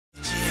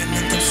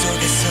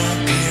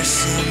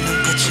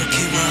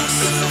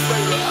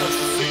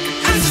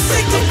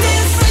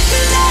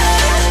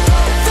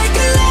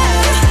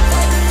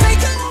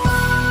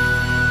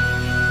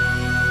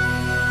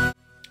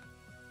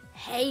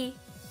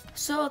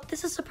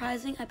this is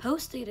surprising. I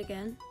posted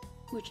again,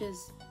 which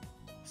is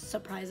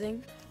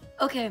surprising.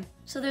 Okay,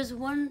 so there's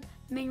one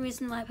main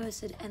reason why I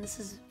posted, and this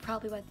is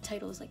probably why the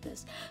title is like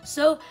this.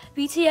 So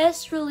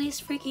BTS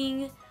released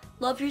freaking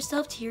Love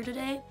Yourself Tear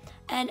today,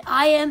 and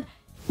I am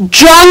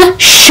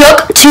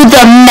Jungshooketh to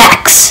the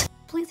max.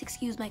 Please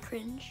excuse my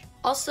cringe.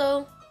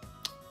 Also,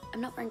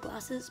 I'm not wearing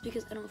glasses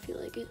because I don't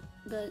feel like it,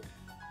 but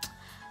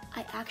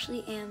I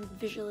actually am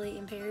visually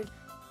impaired.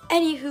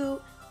 Anywho,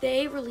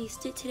 they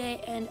released it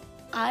today, and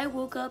I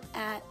woke up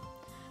at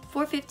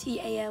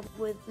 4:50 a.m.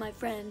 with my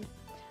friend,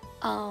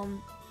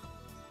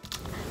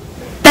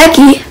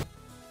 Becky.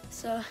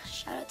 So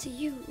shout out to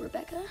you,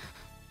 Rebecca.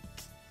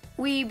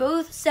 We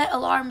both set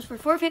alarms for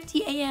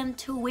 4:50 a.m.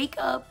 to wake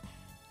up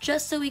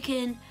just so we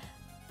can,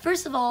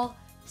 first of all,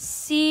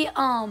 see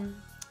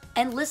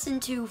and listen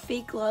to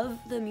Fake Love,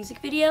 the music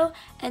video,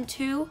 and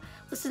 2,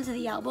 listen to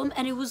the album,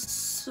 and it was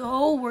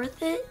so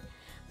worth it.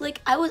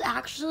 Like, I was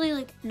actually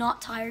like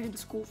not tired in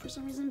school for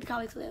some reason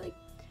because I like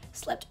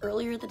slept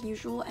earlier than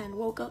usual and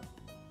woke up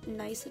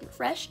nice and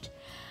refreshed.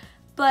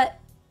 But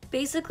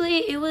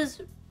basically, it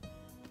was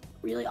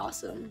really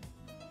awesome.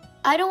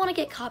 I don't want to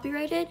get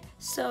copyrighted,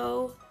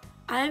 so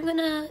I'm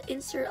gonna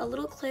insert a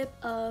little clip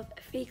of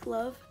Fake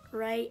Love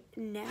right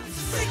now.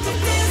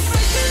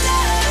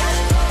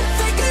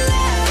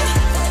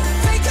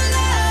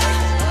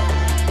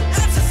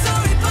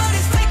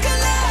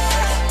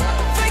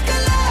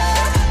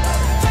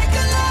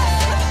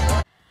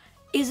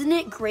 Isn't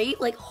it great?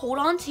 Like, hold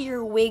on to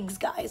your wigs,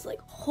 guys. Like,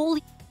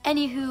 holy.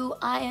 Anywho,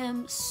 I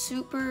am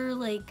super,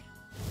 like,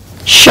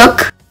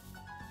 shook.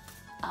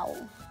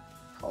 Ow.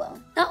 Hello.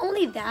 Not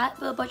only that,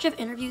 but a bunch of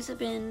interviews have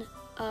been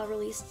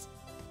released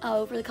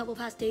over the couple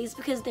past days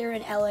because they're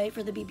in LA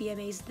for the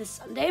BBMAs this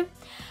Sunday.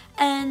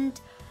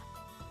 And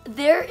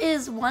there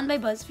is one by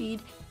BuzzFeed,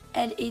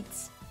 and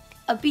it's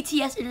a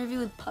BTS interview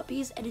with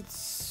puppies, and it's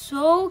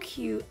so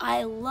cute.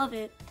 I love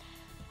it.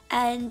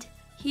 And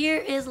here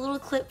is a little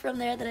clip from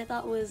there that I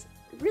thought was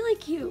really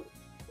cute,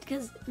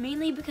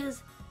 mainly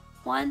because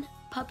 1,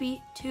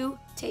 puppy, 2,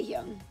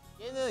 Taehyung.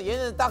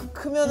 얘는 딱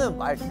크면은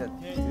말뜻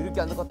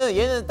이렇게 앉는 것.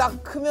 얘는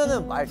딱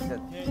크면은 말뜻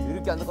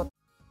이렇게 앉는 것.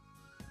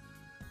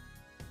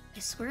 I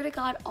swear to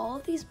God, all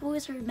of these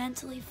boys are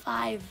mentally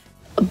 5,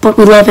 but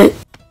we love it.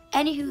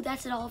 Anywho,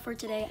 that's it all for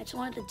today. I just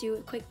wanted to do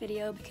a quick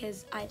video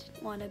because I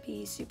didn't want to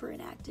be super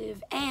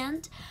inactive,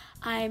 and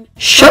I'm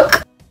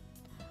shook.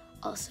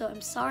 Also, I'm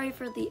sorry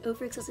for the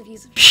over-excessive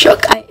use of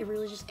shook. I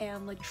really just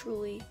am, like,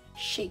 truly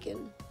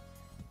shaken.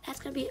 That's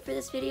gonna be it for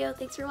this video.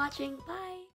 Thanks for watching. Bye.